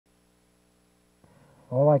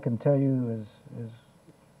All I can tell you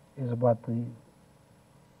is about the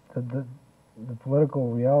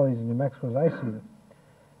political realities in New Mexico as I see them.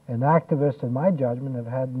 And activists, in my judgment, have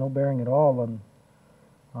had no bearing at all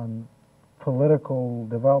on political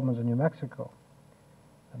developments in New Mexico,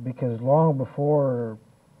 because long before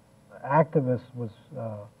activist was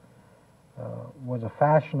a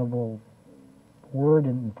fashionable word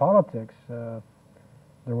in politics,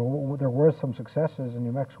 there were some successes in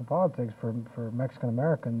New Mexico politics for Mexican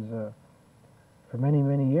Americans. For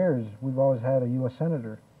many years, we've always had a U.S.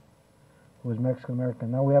 senator who was Mexican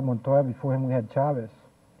American. Now we have Montoya. Before him, we had Chavez.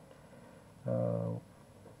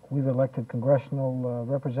 We've elected congressional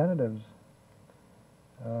representatives,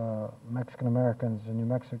 Mexican Americans in New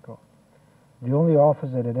Mexico. The only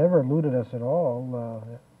office that had ever eluded us at all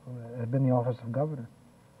had been the office of governor.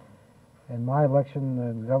 And my election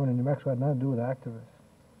as governor in New Mexico had nothing to do with activists.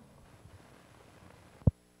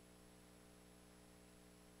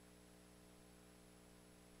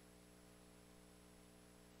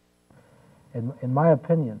 In my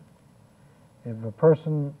opinion, if a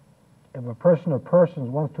person or persons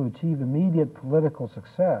wants to achieve immediate political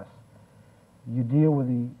success, you deal with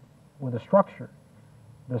the structure.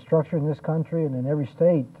 The structure in this country and in every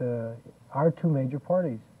state are two major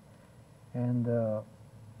parties, and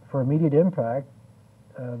for immediate impact,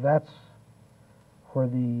 that's where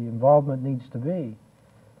the involvement needs to be.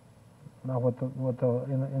 Now,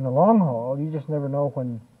 in the long haul, you just never know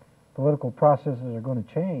when political processes are going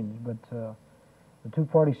to change, but the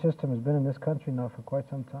two-party system has been in this country now for quite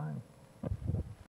some time.